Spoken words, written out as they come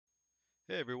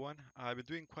Hey everyone, I've been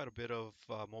doing quite a bit of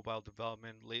mobile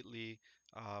development lately,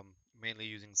 mainly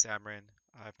using Xamarin.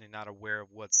 If you're not aware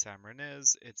of what Xamarin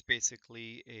is, it's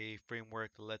basically a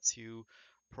framework that lets you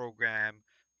program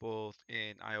both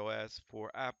in iOS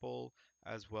for Apple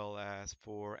as well as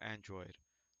for Android.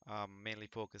 Mainly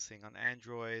focusing on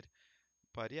Android,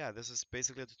 but yeah, this is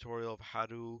basically a tutorial of how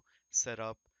to set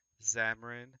up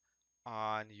Xamarin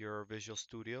on your Visual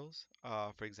Studios.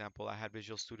 For example, I had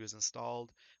Visual Studios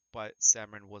installed, but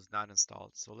Xamarin was not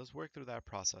installed. So let's work through that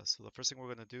process. So the first thing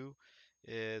we're going to do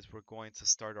is we're going to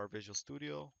start our Visual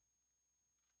Studio,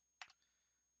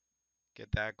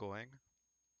 get that going.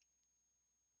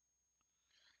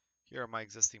 Here are my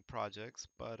existing projects,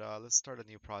 but let's start a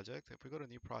new project. If we go to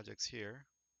new projects here,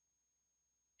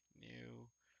 new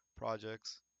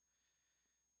projects,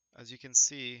 as you can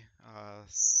see,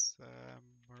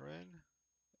 Xamarin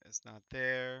is not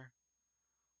there,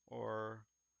 or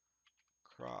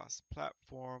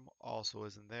cross-platform also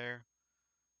isn't there.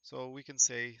 So we can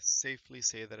safely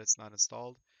say that it's not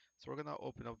installed. So we're going to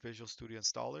open up Visual Studio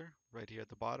Installer right here at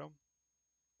the bottom.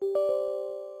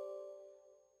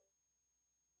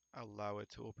 Allow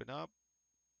it to open up.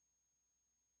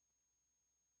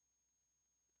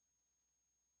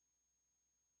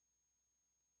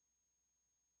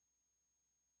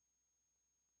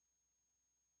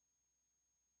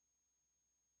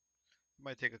 It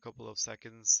might take a couple of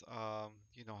seconds.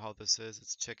 You know how this is.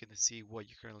 It's checking to see what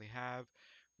you currently have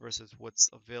versus what's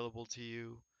available to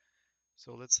you.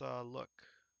 So let's look.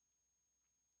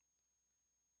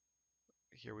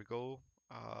 Here we go.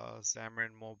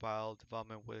 Xamarin Mobile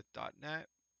Development with .NET.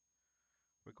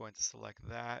 We're going to select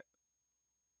that.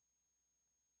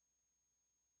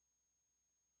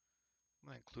 I'm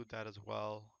going to include that as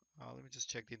well. Let me just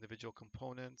check the individual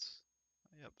components.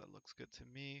 Yep, that looks good to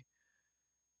me.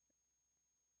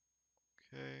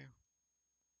 Okay.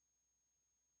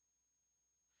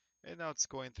 And now it's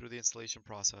going through the installation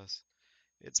process.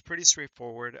 It's pretty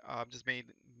straightforward. I'm just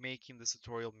making this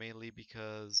tutorial mainly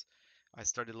because I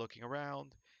started looking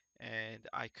around and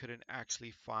I couldn't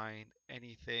actually find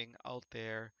anything out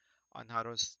there on how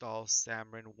to install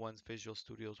Xamarin once Visual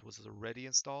Studios was already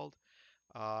installed.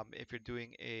 If you're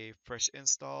doing a fresh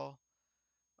install,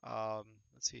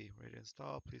 let's see, ready to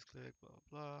install, please click, blah,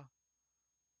 blah.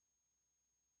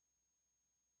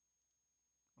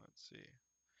 Let's see.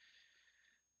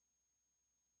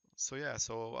 So yeah,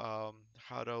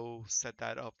 how to set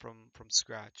that up from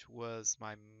scratch was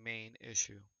my main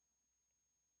issue.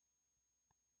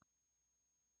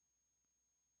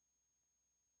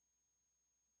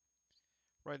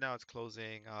 Right now it's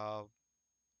closing.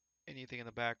 Anything in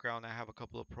the background, I have a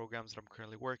couple of programs that I'm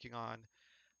currently working on.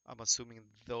 I'm assuming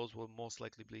those will most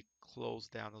likely be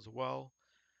closed down as well,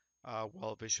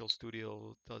 while Visual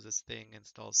Studio does its thing,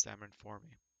 installs Xamarin for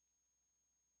me.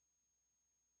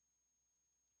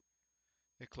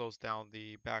 It closed down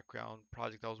the background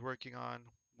project I was working on,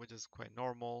 which is quite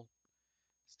normal.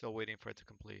 Still waiting for it to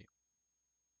complete.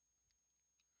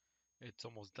 It's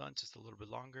almost done, just a little bit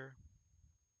longer.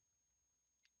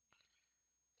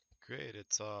 Great,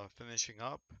 it's finishing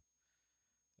up.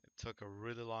 It took a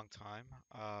really long time.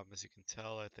 As you can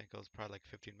tell, I think it was probably like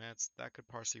 15 minutes. That could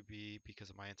partially be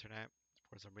because of my internet.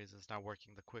 For some reason, it's not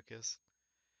working the quickest.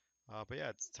 But yeah,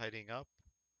 it's tidying up,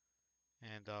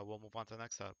 and we'll move on to the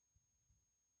next step.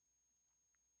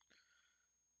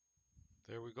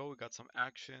 There we go. We got some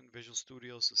action. Visual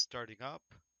Studios is starting up.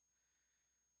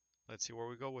 Let's see where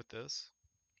we go with this.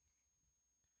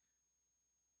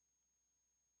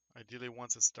 Ideally,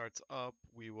 once it starts up,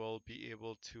 we will be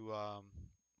able to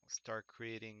start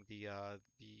creating the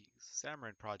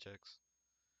Xamarin projects.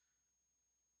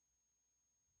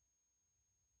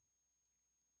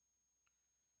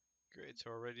 Great,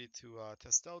 so we're ready to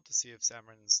test out to see if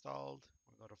Xamarin installed.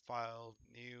 We'll go to File,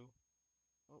 New,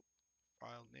 oh,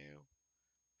 File, New,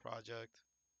 Project.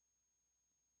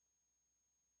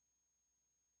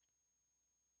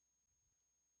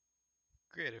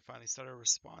 Great, it finally started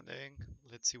responding.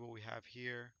 Let's see what we have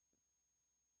here.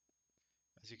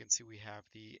 As you can see, we have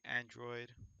the Android,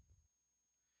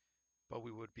 but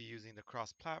we would be using the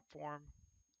cross-platform.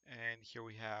 And here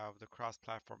we have the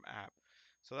cross-platform app.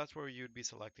 So that's where you'd be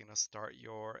selecting to start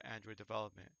your Android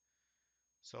development.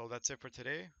 So that's it for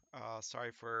today.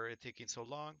 Sorry for it taking so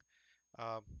long.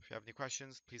 If you have any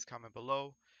questions, please comment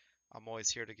below. I'm always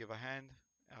here to give a hand.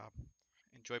 Uh,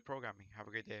 Enjoy programming. Have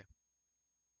a great day.